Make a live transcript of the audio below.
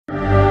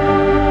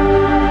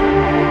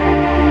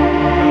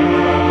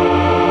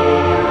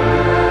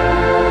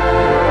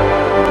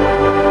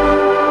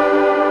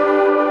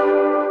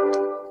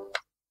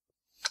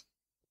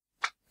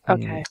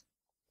Okay.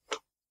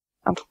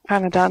 I'm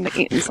kind of down to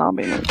eating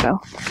zombie meat, though.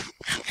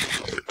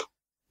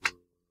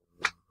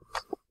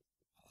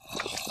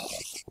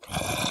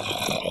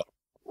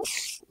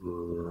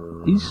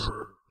 He's...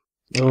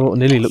 Oh,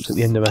 nearly looked at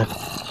the Enderman.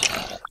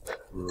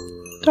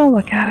 Don't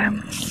look at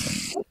him.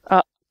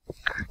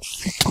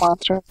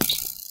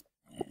 Monsters.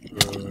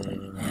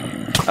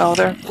 Oh,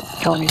 they're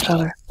killing each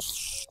other.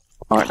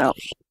 Or no.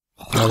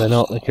 No, they're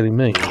not. They're killing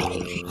me.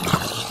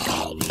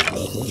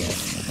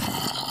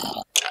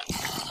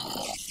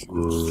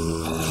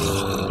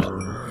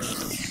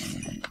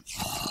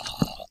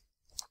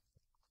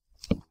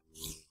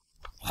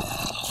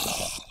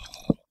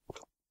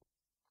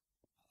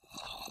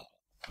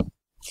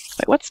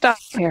 Wait, what's down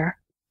here?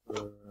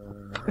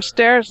 There's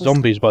stairs.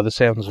 Zombies by the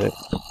sounds of it.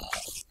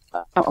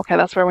 Oh, okay,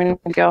 that's where we need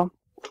to go.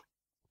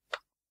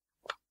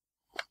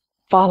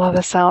 Follow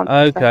the sound.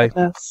 Okay,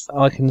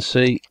 I can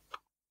see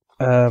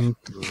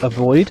a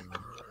void.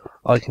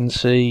 I can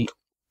see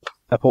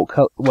a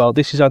portcullis. Well,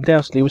 this is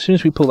undoubtedly, as soon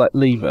as we pull that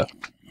lever...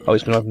 Oh,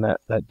 it's going to open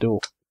that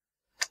door.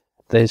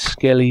 There's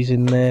skellies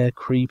in there,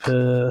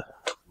 creeper...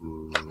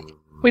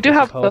 We do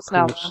have bows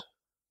now.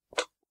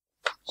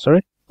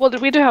 Sorry? Well,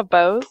 we do have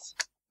bows.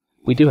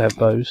 We do have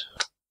bows.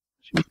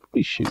 Should we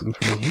probably shoot them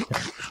from here?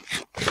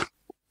 I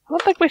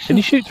don't think we should. Can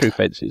you shoot through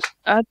fences?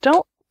 I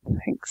don't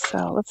think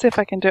so. Let's see if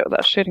I can do it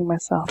without shooting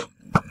myself.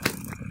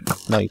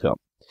 No, you can't.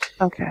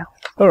 Okay.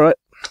 Alright.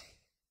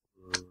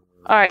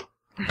 Alright.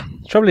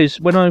 The trouble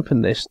is, when I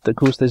open this, of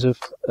course there's a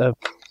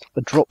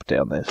drop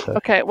down there, so...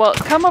 Okay, well,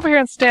 come over here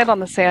and stand on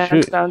the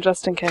sandstone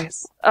just in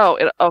case. Oh,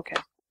 okay.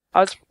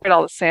 I was afraid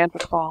all the sand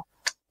would fall.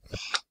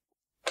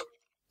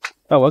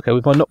 Oh, okay,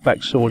 with my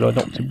knockback sword, I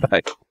knocked him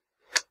back.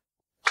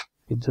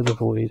 Into the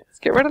void. Let's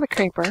get rid of the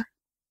creeper.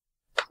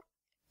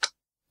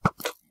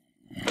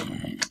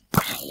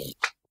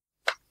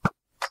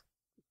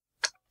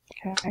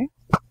 Okay.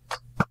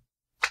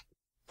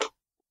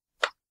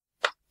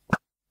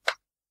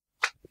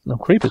 No,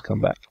 creepers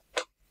come back.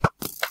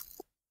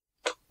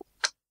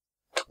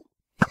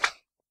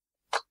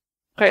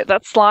 Okay,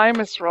 that slime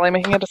is really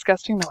making a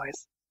disgusting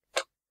noise.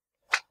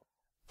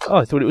 Oh,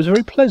 I thought it was a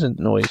very pleasant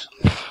noise.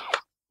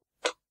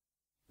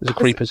 There's a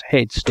creeper's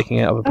head sticking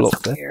out of a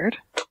block there. That's weird.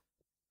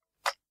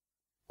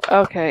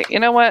 Okay, you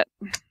know what?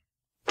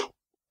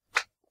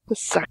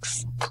 This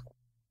sucks.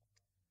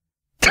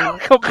 I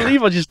can't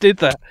believe I just did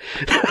that.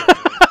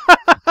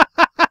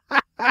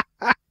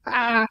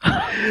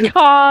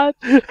 God.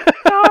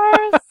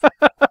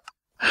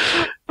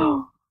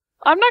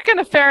 I'm not going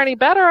to fare any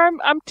better.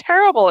 I'm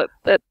terrible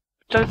at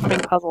jumping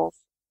puzzles.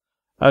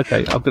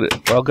 Okay, I'll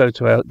go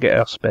to get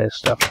our spare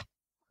stuff.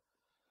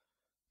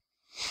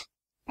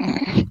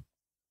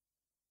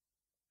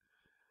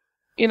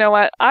 You know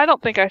what? I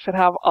don't think I should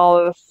have all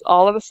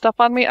of this stuff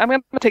on me. I'm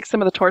going to take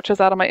some of the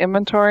torches out of my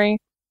inventory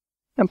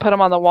and put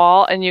them on the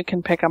wall, and you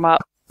can pick them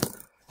up.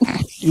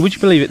 Would you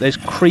believe it? There's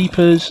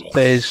creepers,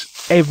 there's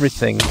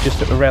everything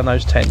just around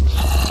those tents.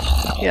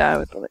 Yeah, I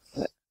would believe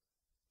it.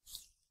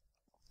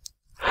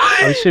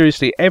 I mean,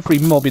 seriously, every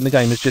mob in the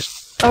game is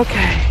just...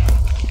 Okay.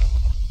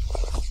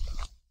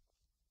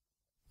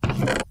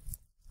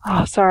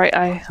 Oh, sorry,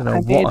 I don't know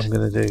what I'm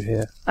going to do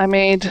here. I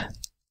made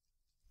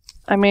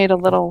a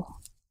little...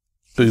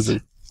 Boo-boo.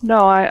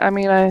 No, I'm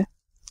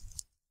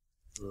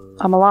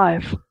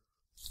alive.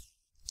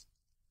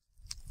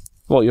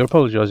 What, you're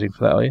apologising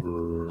for that, are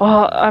you?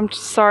 Well, I'm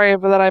just sorry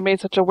that I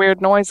made such a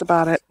weird noise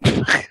about it.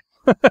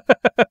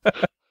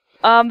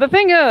 The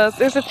thing is,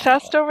 there's a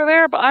chest over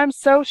there, but I'm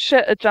so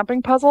shit at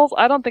jumping puzzles,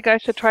 I don't think I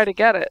should try to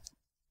get it.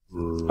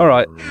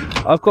 Alright,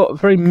 I've got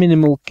very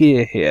minimal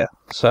gear here,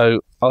 so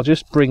I'll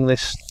just bring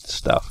this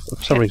stuff.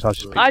 For some reason I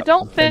just picked I up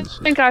don't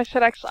some think I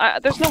should actually...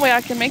 there's no way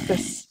I can make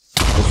this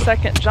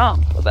second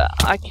jump.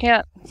 I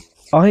can't...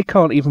 I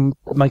can't even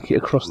make it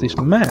across this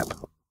map.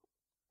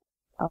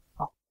 Oh,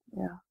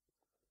 yeah.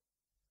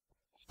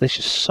 There's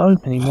just so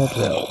many mobs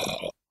out.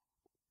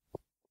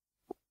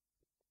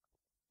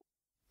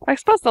 I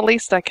suppose the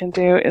least I can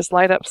do is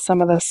light up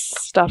some of this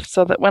stuff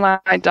so that when I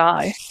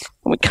die,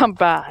 when we come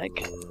back,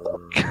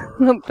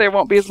 there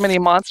won't be as many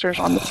monsters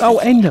on the... Oh,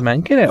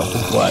 Enderman, get out of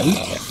the way.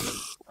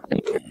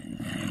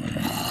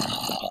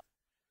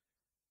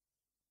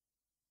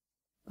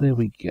 There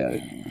we go.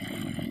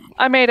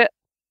 I made it.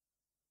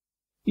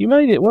 You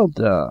made it, well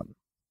done.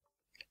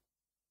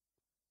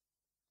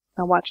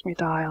 Now watch me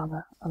die on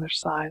the other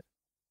side.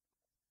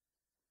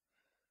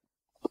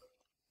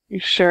 You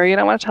sure you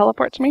don't want to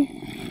teleport to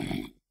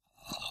me?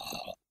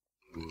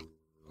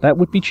 That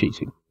would be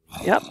cheating.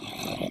 Yep.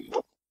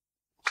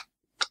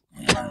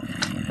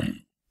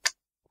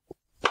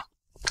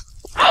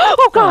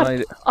 Oh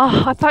god!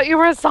 Oh, I thought you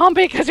were a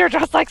zombie because you're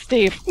dressed like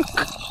Steve.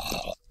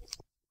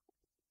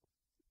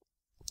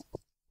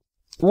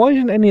 Why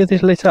isn't any of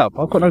this lit up?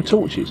 I've got no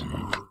torches.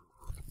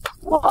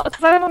 Well,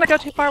 because I don't want to go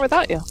too far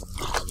without you.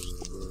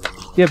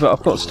 Yeah, but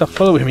I've got stuff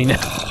following me now.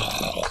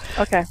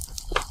 Okay.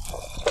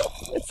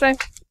 It's safe.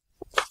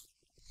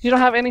 You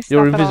don't have any stuff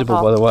You're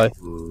invisible, by the way.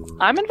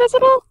 I'm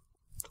invisible?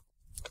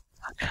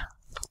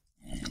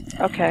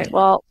 Okay,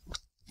 well...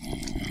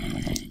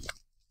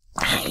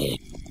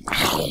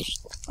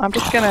 I'm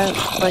just gonna,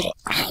 like,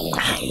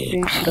 be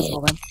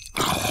invisible then.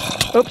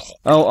 Oops.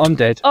 Oh, I'm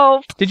dead.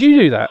 Oh. Did you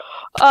do that?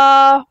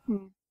 Not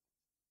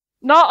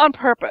on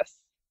purpose.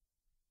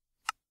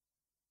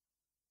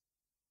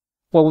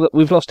 Well,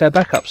 we've lost our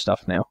backup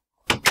stuff now.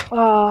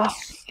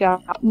 Yeah.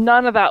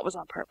 None of that was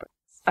on purpose.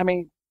 I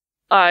mean,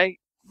 I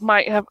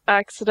might have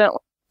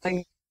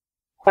accidentally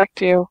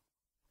whacked you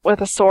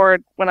with a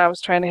sword when I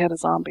was trying to hit a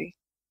zombie.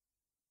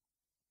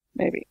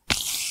 Maybe.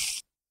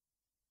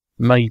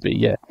 Maybe,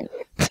 yeah.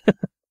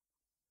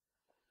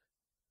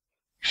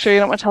 Sure you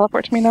don't want to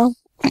teleport to me now?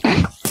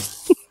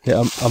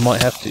 Yeah, I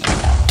might have to.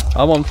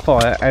 I'm on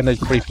fire and a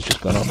creeper's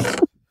just gone off.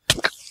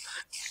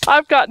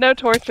 I've got no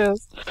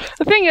torches.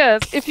 The thing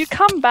is, if you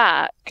come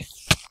back,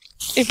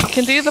 if you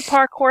can do the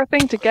parkour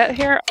thing to get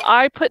here,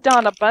 I put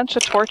down a bunch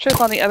of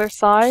torches on the other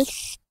side.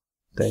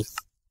 Dead.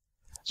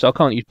 So I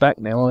can't use back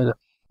now either.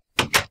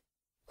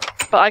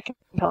 But I can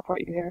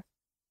teleport you here.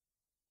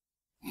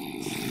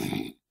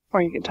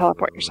 Or you can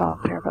teleport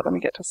yourself here, but let me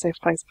get to a safe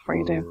place before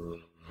you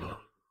do.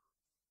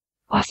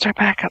 Lost our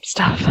backup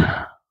stuff.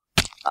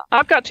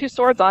 I've got 2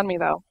 swords on me,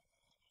 though.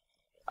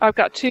 I've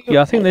got 2...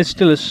 Yeah, I think there's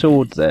still a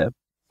sword there.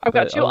 I've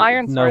got 2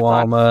 iron swords no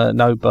armor, on.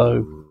 no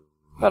bow.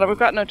 But we've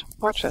got no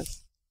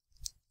torches.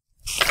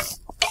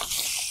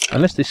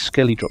 Unless this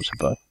skelly drops a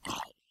bow.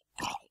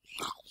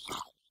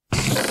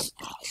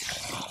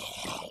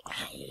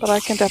 But I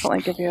can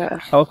definitely give you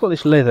a... Oh, I've got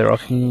this leather, I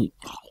can...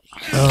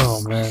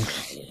 Oh, man.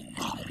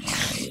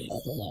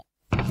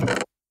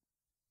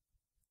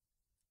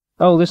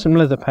 Oh, there's some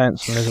leather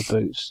pants and leather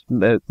boots.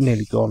 They're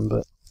nearly gone,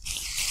 but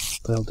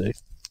they'll do.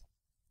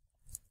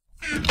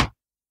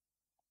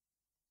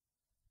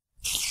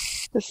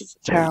 This is a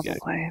terrible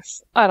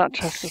place. I don't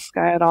trust this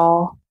guy at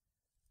all.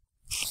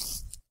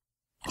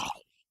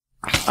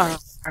 Our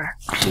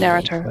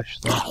narrator.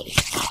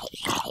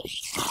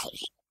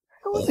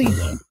 Who are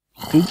these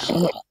good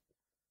son of...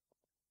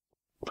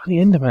 Bloody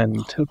Enderman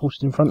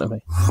teleported in front of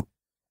me.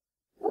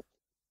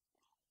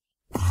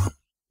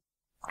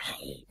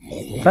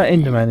 That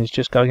Enderman is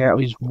just going out of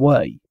his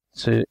way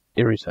to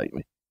irritate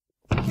me.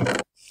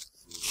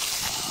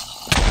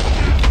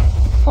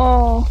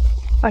 Oh,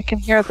 I can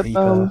hear the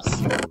booms.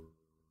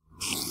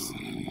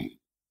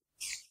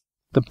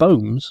 The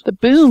booms? The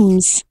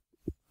booms.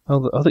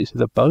 Oh, I think you said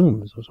the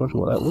bones. I was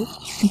wondering what that was.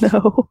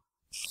 No.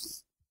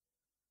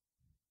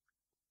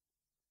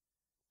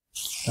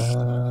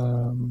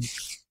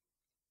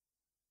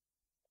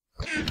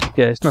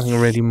 Yeah, there's nothing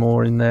really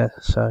more in there,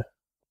 so...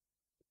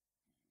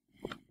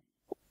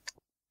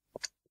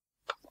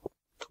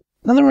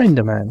 Another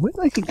Enderman. Where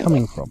do they keep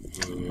coming from?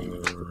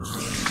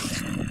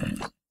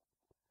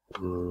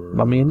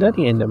 Mummy and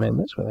Daddy Enderman,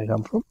 that's where they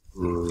come from.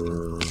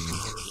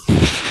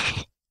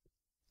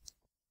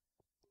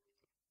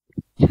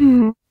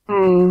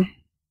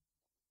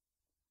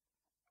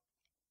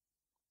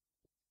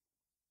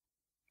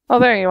 Oh,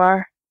 there you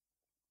are.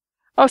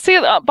 Oh, see,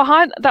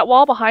 behind that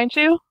wall behind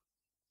you?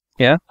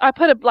 Yeah? I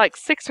put like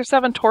 6 or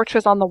 7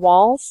 torches on the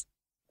walls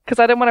because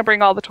I didn't want to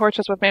bring all the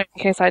torches with me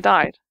in case I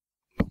died.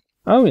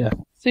 Oh, yeah.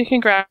 So you can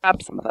grab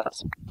some of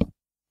those.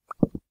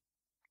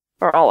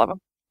 Or all of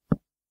them.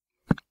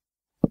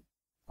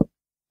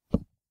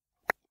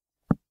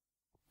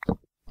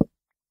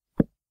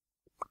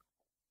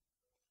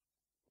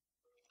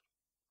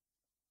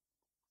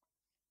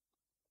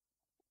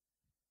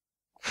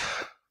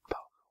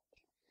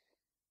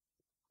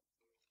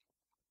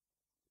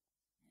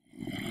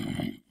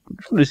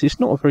 It's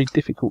not a very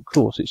difficult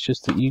course, it's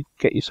just that you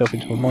get yourself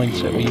into a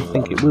mindset where you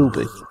think it will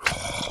be.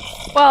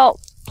 Well,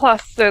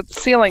 plus the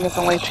ceiling is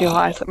only too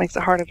high, so it makes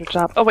it harder to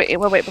jump. Oh, wait,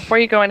 before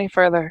you go any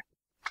further,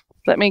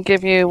 let me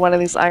give you one of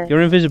these iron...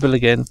 You're invisible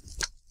again.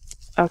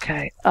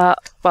 Okay,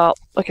 well,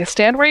 okay,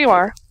 stand where you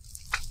are.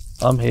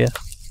 I'm here.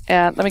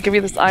 And let me give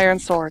you this iron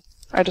sword.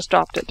 I just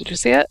dropped it. Did you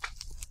see it?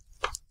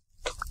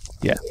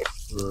 Yeah.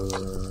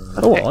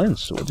 Okay. Oh, iron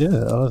sword, yeah,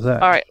 I love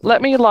that. Alright,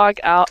 let me log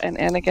out and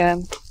in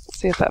again.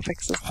 See if that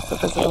fixes the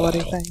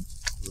visibility thing.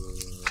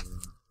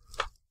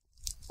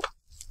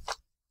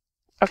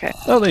 Okay.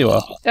 Oh, there you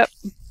are. Yep.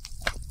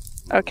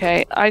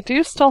 Okay, I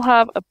do still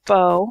have a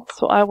bow,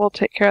 so I will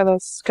take care of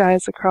those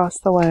guys across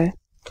the way.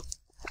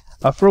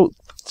 I brought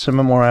some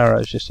more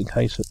arrows just in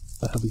case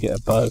we get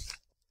a bow.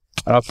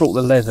 And I brought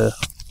the leather.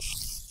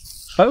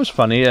 That was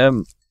funny.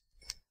 The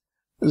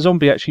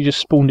zombie actually just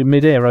spawned in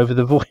mid-air over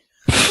the void.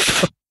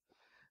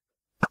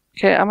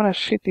 Okay, I'm gonna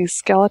shoot these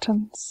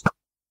skeletons.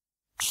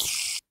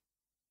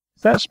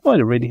 Is that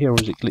spider really here or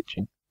is it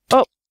glitching?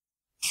 Oh!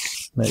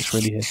 No, it's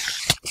really here.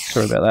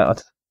 Sorry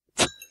about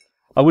that.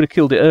 I would have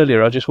killed it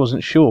earlier, I just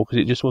wasn't sure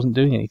because it just wasn't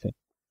doing anything.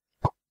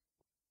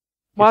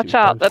 Watch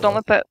out, don't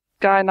let that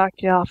guy knock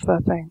you off the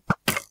thing.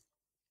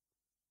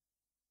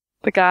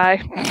 The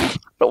guy.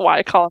 But why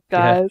I call them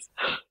guys.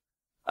 Yeah.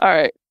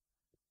 Alright.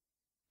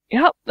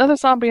 Yep, another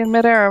zombie in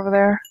midair over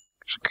there.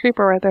 There's a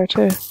creeper right there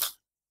too.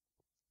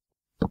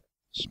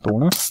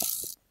 Spawner.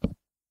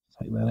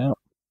 Take that out.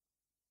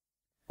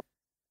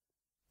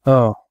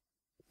 Oh.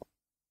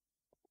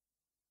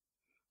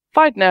 If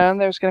I'd known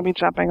there was going to be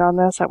jumping on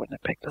this, I wouldn't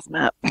have picked this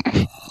map.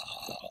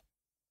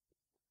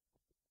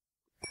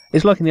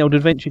 It's like in the old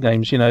adventure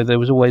games, you know, there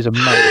was always a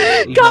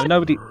maze. Even though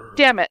nobody,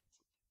 Damn it.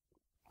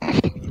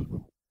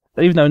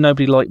 even though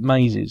nobody liked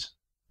mazes,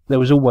 there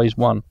was always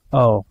one.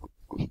 Oh.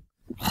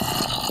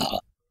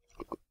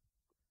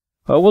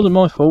 Well, it wasn't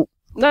my fault.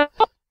 No.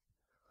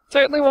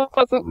 Certainly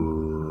wasn't.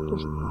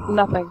 There's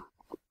nothing.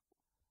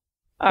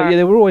 But yeah,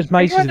 there were always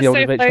mazes in the old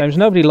adventure games.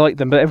 Nobody liked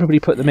them, but everybody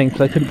put them in because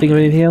they couldn't think of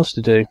anything else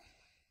to do.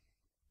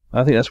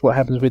 I think that's what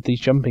happens with these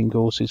jumping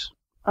courses.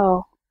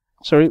 Oh.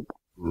 Sorry.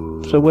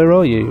 So where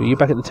are you? Are you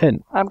back at the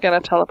tent? I'm going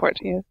to teleport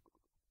to you.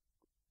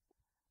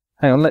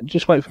 Hang on,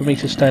 just wait for me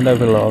to stand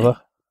over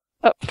lava.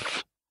 Oh.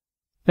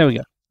 There we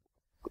go.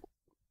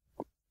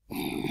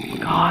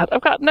 God,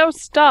 I've got no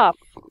stuff.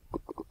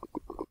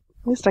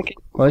 At least I can...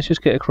 Well, let's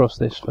just get across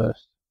this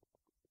first.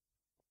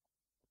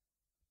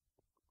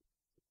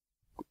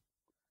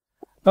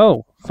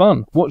 Oh,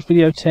 fun. Watch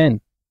video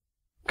 10.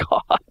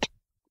 God.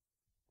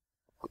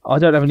 I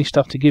don't have any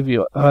stuff to give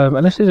you.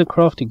 Unless there's a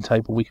crafting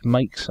table, we can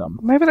make some.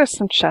 Maybe there's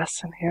some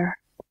chests in here.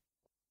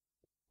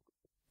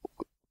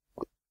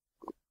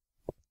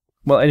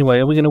 Well, anyway,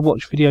 are we going to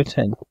watch video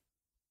 10?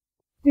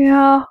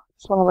 Yeah.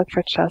 Just want to look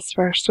for chests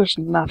first. There's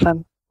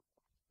nothing.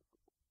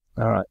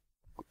 Alright.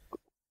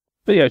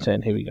 Video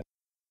 10, here we go.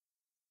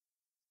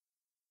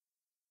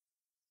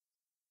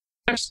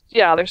 There's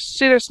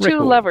two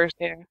Record. levers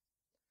here.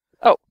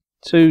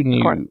 Two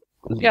new...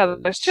 Yeah,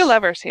 there's two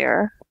levers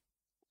here.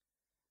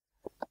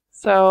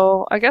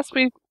 So, I guess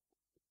we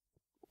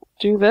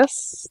do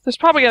this. There's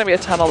probably going to be a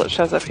tunnel that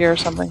shows up here or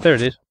something. There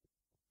it is.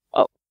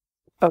 Oh,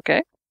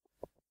 okay.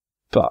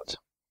 But,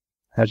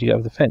 how do you get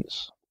over the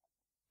fence?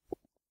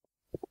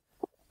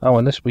 Oh,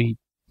 unless we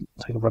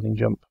take a running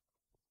jump.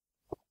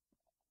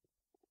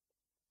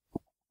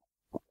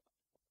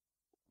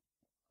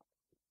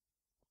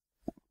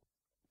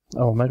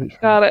 Oh, maybe it's...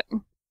 Got it.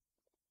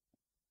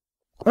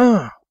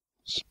 Ah,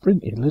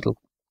 sprinty little.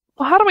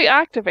 Well, how do we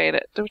activate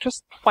it? Do we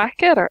just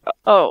whack it or...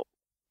 Oh.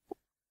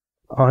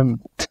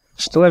 I'm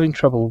still having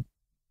trouble.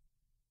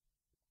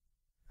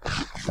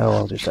 Oh,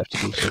 I'll just have to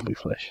do zombie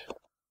flesh.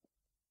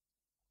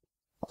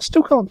 I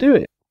still can't do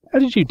it. How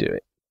did you do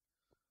it?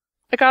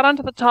 I got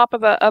onto the top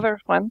of the other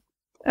one,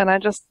 and I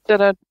just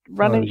did a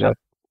running jump.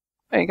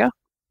 There you go.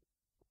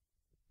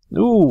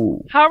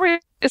 Ooh. How are we...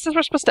 It says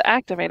we're supposed to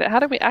activate it. How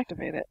do we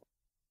activate it?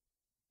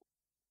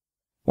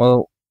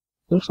 Well,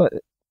 looks like...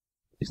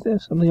 Is there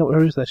something up there,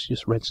 or is that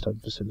just redstone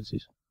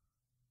facilities?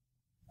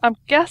 I'm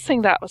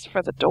guessing that was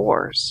for the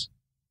doors.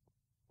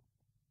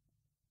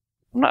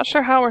 I'm not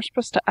sure how we're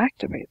supposed to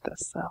activate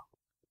this, though.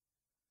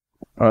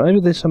 Alright,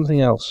 maybe there's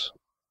something else.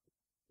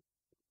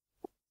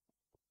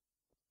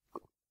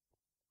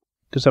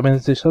 Because, I mean,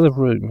 there's this other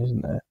room,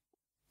 isn't there?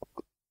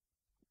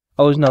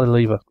 Oh, there's another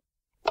lever.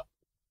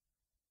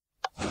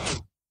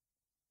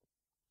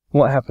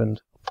 What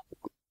happened?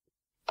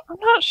 I'm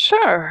not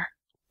sure.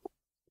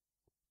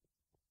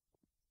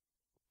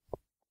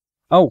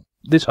 Oh,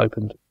 this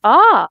opened.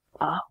 Ah!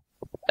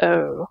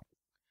 Oh.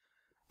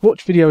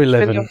 Watch video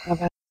 11. Video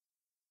 11.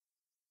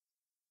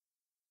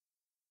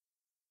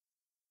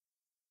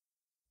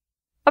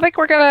 I think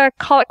we're going to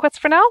call it quits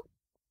for now.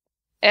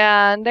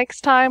 And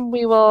next time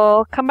we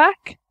will come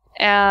back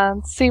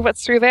and see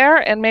what's through there.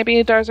 And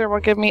maybe Darzzr will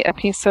give me a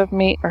piece of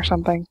meat or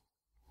something.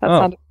 That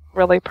sounded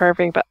really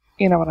pervy, but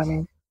you know what I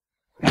mean.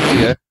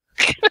 Yeah.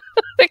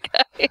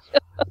 Okay.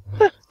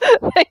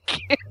 Thank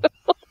you.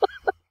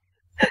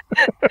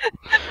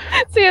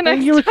 See you next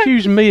time. You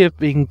accuse me of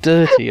being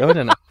dirty. I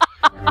don't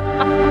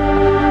know.